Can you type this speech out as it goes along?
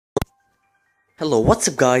Hello, what's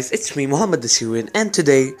up guys, it's me, Mohammed the Syrian, and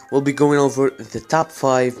today we'll be going over the top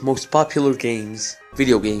 5 most popular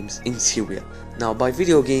video games in Syria. Now by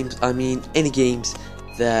video games, I mean any games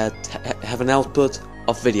that have an output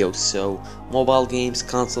of videos, so mobile games,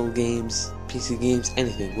 console games, PC games,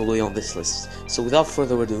 anything will be on this list. So without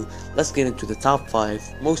further ado, let's get into the top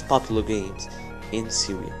 5 most popular games in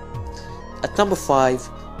Syria. At number 5,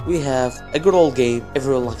 we have a good old game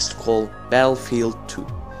everyone likes to call Battlefield 2.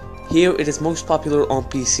 Here it is most popular on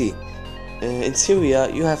PC. In Syria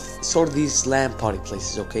you have sort of these LAN party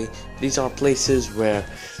places, okay? These are places where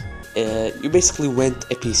you basically rent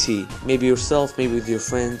a PC, maybe yourself, maybe with your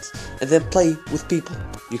friends, and then play with people.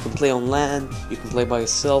 You can play on LAN, you can play by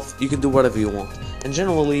yourself, you can do whatever you want. And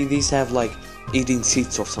generally these have like 18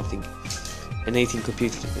 seats or something, and 18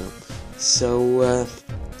 computers, you know. So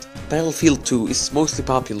Battlefield 2 is mostly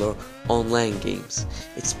popular on LAN games.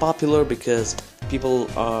 It's popular because people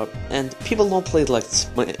don't play it like it's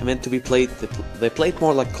meant to be played. They play it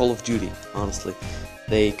more like Call of Duty, honestly.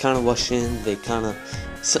 They kind of rush in, they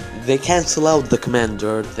cancel out the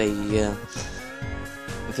commander, they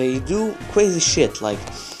do crazy shit, like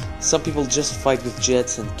some people just fight with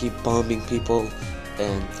jets and keep bombing people,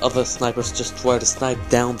 and other snipers just try to snipe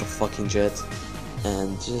down the fucking jet,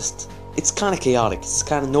 and it's kind of chaotic. It's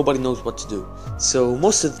kind of nobody knows what to do. So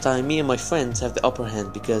most of the time, me and my friends have the upper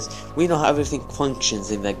hand because we know how everything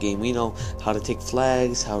functions in that game. We know how to take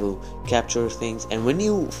flags, how to capture things, and when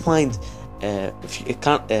you find a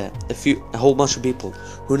whole bunch of people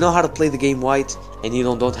who know how to play the game right, and you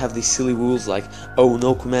don't have these silly rules like, oh,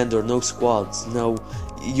 no commander, no squads, no,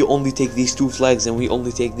 you only take these 2 flags and we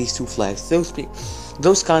only take these 2 flags.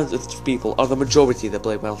 Those kinds of people are the majority that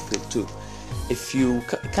play Battlefield 2. If you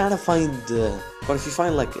kind of find, but if you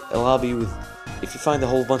find like a lobby if you find a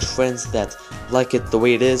whole bunch of friends that like it the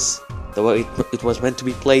way it is, the way it was meant to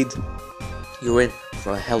be played, you're in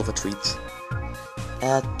for a hell of a treat.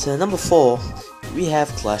 At number 4, we have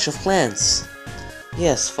Clash of Clans.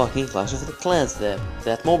 Yes, fucking Clash of the Clans,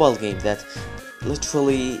 that mobile game that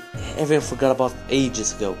literally everyone forgot about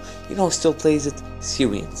ages ago. You know who still plays it?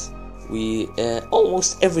 Syrians.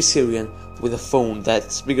 Almost every Syrian with a phone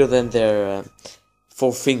that's bigger than their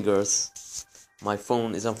 4 fingers. My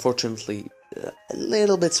phone is unfortunately a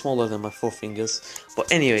little bit smaller than my 4 fingers,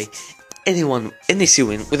 but anyway, any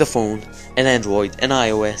Syrian with a phone, an Android, an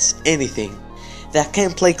iOS, anything that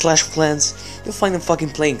can play Clash of Clans, you'll find them fucking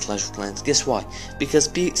playing Clash of Clans. Guess why? Because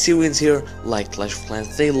Syrians here like Clash of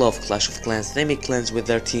Clans. They love Clash of Clans. They make clans with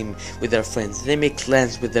their team, with their friends. They make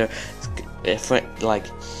clans with their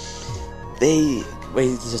they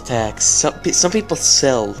raise attacks. Some people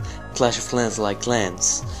sell Clash of Clans like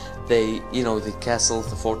clans. The castles,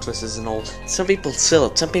 the fortresses and all. Some people sell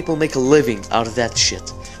it. Some people make a living out of that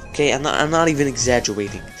shit. Okay, I'm not even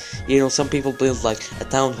exaggerating. Some people build like a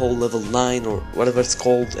town hall level 9 or whatever it's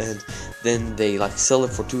called, and then they like sell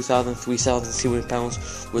it for 2,000, 3,000 Syrian pounds,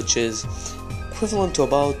 which is equivalent to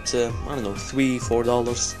about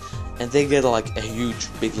 $3-4, and they get like a huge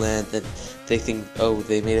big land, and they think, oh,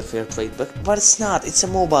 they made a fair trade, but it's not. It's a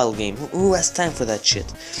mobile game. Who has time for that shit?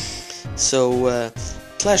 So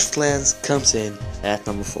Clash of Clans comes in at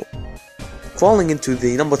number 4. Falling into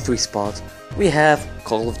the number 3 spot, we have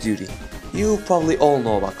Call of Duty. You probably all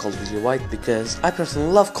know about Call of Duty, right? Because I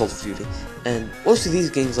personally love Call of Duty, and most of these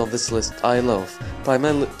games on this list I love.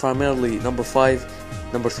 Primarily number 5,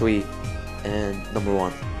 number 3, and number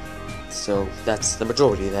 1. So that's the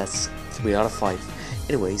majority. That's 3 out of 5.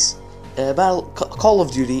 Anyways, Call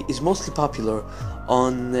of Duty is mostly popular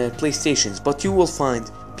on PlayStations, but you will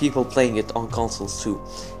find people playing it on consoles too.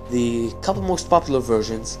 The couple most popular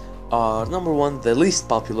versions are, number 1, the least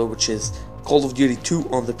popular, which is Call of Duty 2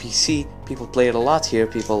 on the PC. People play it a lot here,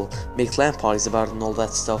 people make LAN parties about it and all that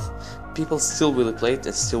stuff. People still really play it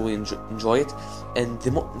and still really enjoy it. And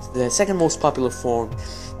the second most popular form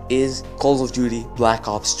is Call of Duty Black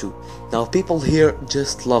Ops 2. Now people here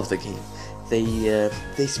just love the game. They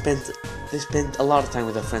spend a lot of time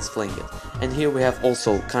with their friends playing it. And here we have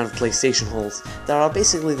also kind of PlayStation halls that are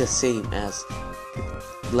basically the same as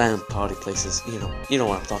LAN party places. You know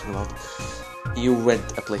what I'm talking about. You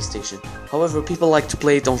rent a PlayStation. However, people like to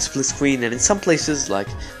play it on split screen, and in some places, like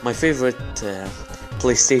my favorite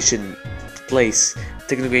PlayStation place,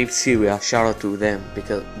 Techno Games Syria, shout out to them,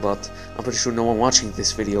 but I'm pretty sure no one watching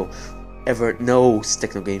this video ever knows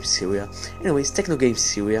Techno Games Syria. Anyways, Techno Games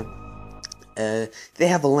Syria, they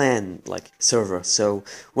have a LAN server, so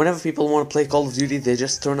whenever people want to play Call of Duty, they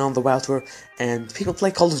just turn on the router and people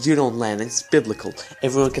play Call of Duty on LAN. It's biblical.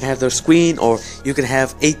 Everyone can have their screen, or you can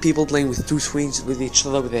have 8 people playing with 2 screens with each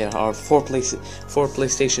other. There are 4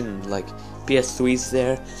 PlayStation PS3 is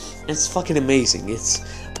there, and it's fucking amazing. It's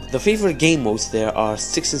the favorite game modes there are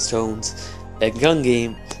Sticks and Stones, a gun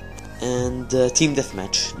game, and Team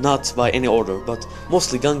Deathmatch. Not by any order, but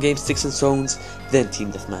mostly gun game, Sticks and Stones, then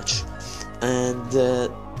Team Deathmatch.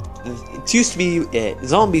 And it used to be,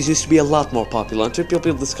 zombies used to be a lot more popular until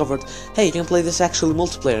people discovered, hey, you can play this actually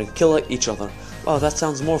multiplayer and kill each other. Wow, that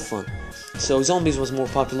sounds more fun. So zombies was more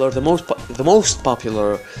popular. The most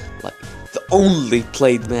popular, like the only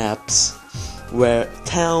played maps were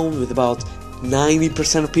Town with about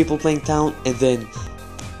 90% of people playing Town, and then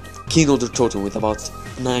Kino der Toten with about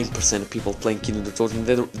 9% of people playing Kino der Toten.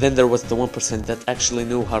 Then there was the 1% that actually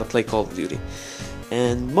knew how to play Call of Duty.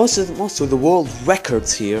 And most of the world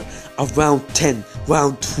records here are round 10,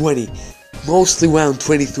 round 20, mostly round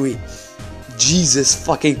 23. Jesus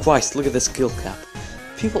fucking Christ, look at the skill cap.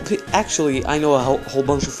 Actually, I know a whole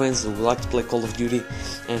bunch of friends who like to play Call of Duty,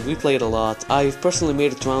 and we play it a lot. I've personally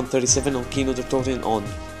made it to round 37 on Kino der Toten,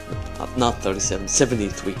 not 37,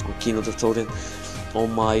 73 on Kino der Toten. On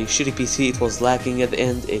my shitty PC it was lagging at the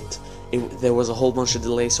end, there was a whole bunch of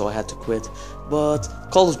delay, so I had to quit. But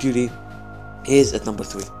Call of Duty is at number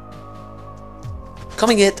 3.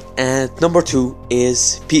 Coming in at number 2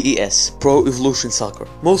 is PES, Pro Evolution Soccer.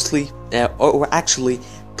 Mostly, or actually,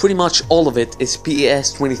 pretty much all of it is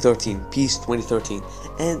PES 2013, PES 2013,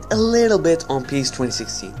 and a little bit on PES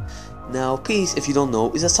 2016. Now, PES, if you don't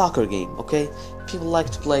know, is a soccer game, okay? People like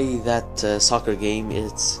to play that soccer game.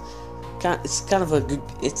 It's kind of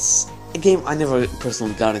it's a game I never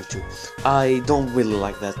personally got into. I don't really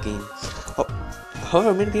like that game.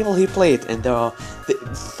 However, many people here play it, and the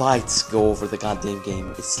fights go over the goddamn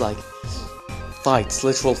game. It's like fights,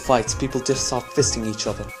 literal fights. People just start fisting each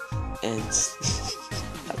other, and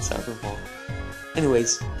that's horrible.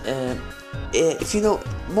 Anyways, if you know,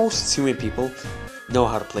 most Syrian people know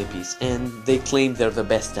how to play PES, and they claim they're the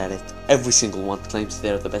best at it. Every single one claims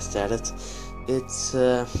they're the best at it. It's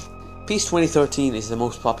PES 2013 is the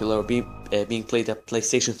most popular, being played at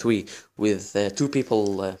PlayStation 3 with 2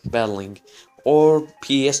 people battling. Or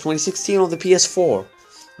PES 2016 on the PS4,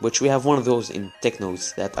 which we have one of those in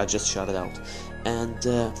Technos that I just shouted out. And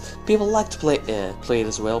people like to play it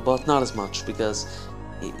as well, but not as much because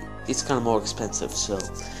it's kind of more expensive. So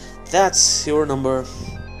that's your number,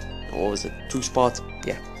 what was it, 2 spot?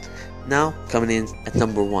 Yeah. Now coming in at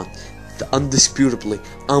number 1, the undisputably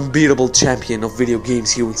unbeatable champion of video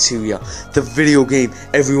games here in Syria. The video game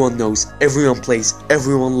everyone knows, everyone plays,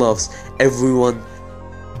 everyone loves, everyone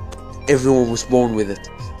was born with it,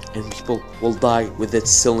 and people will die with it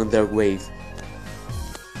still in their grave.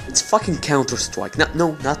 It's fucking Counter-Strike.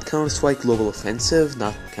 Not Counter-Strike Global Offensive,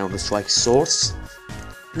 not Counter-Strike Source.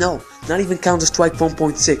 No, not even Counter-Strike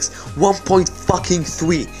 1.6,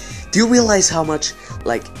 1.3. Do you realize how much,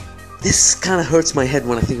 like, this kind of hurts my head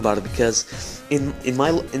when I think about it, because in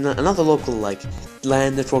another local like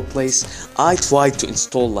LAN network place, I tried to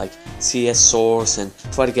install like CS Source and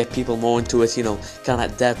try to get people more into it, you know, kind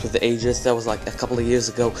of adapt with the ages. That was like a couple of years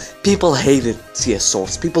ago. People hated CS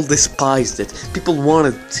Source. People despised it. People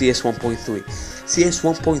wanted CS 1.3. CS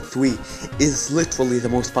 1.3 is literally the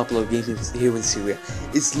most popular game here in Syria.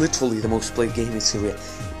 It's literally the most played game in Syria.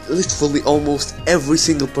 Literally almost every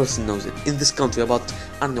single person knows it. In this country, about,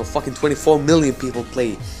 I don't know, fucking 24 million people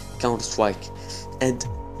play Counter-Strike. And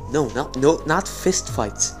not fist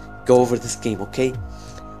fights go over this game, okay?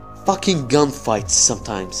 Fucking gunfights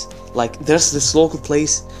sometimes. Like, there's this local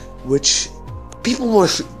place which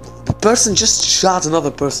the person just shot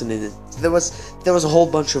another person in it. There was a whole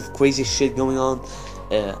bunch of crazy shit going on.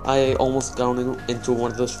 I almost got into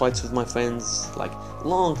one of those fights with my friends like a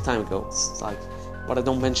long time ago. It's like, but I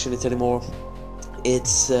don't mention it anymore.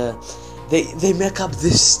 It's they make up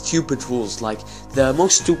this stupid rules, like the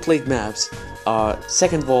most 2 played maps are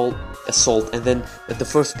second wall assault, and then at the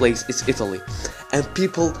first place is Italy, and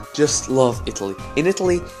people just love Italy. In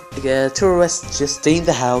Italy, terrorists just stay in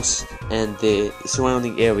the house and the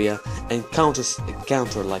surrounding area, and counter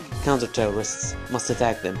terrorists must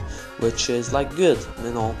attack them, which is like good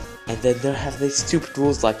and all. And then they have these stupid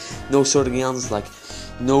rules like no sorting guns, like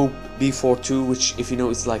no B42, which, if you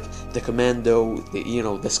know, it's like the commando,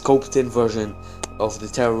 the scoped in version of the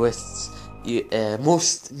terrorists.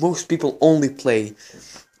 Most people only play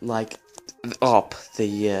like the ARP,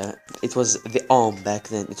 it was the ARM back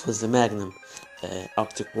then, it was the Magnum,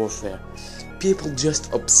 Arctic Warfare. People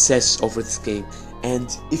just obsess over this game,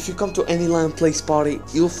 and if you come to any LAN place party,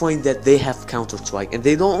 you'll find that they have Counter-Strike, and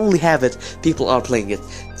they don't only have it, people are playing it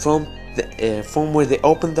from where they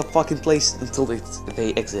open the fucking place until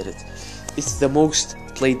they exit it. It's the most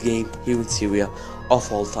played game here in Syria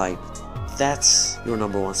of all time. that's your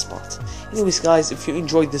 #1 spot. Anyways guys, if you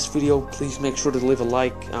enjoyed this video, please make sure to leave a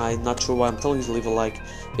like. I'm not sure why I'm telling you to leave a like.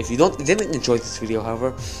 If you didn't enjoy this video, however,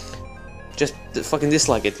 just fucking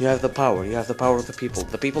dislike it. You have the power. You have the power of the people.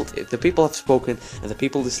 The people have spoken, and the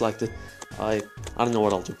people disliked it. I don't know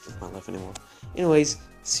what I'll do with my life anymore. Anyways,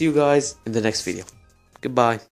 see you guys in the next video. Goodbye.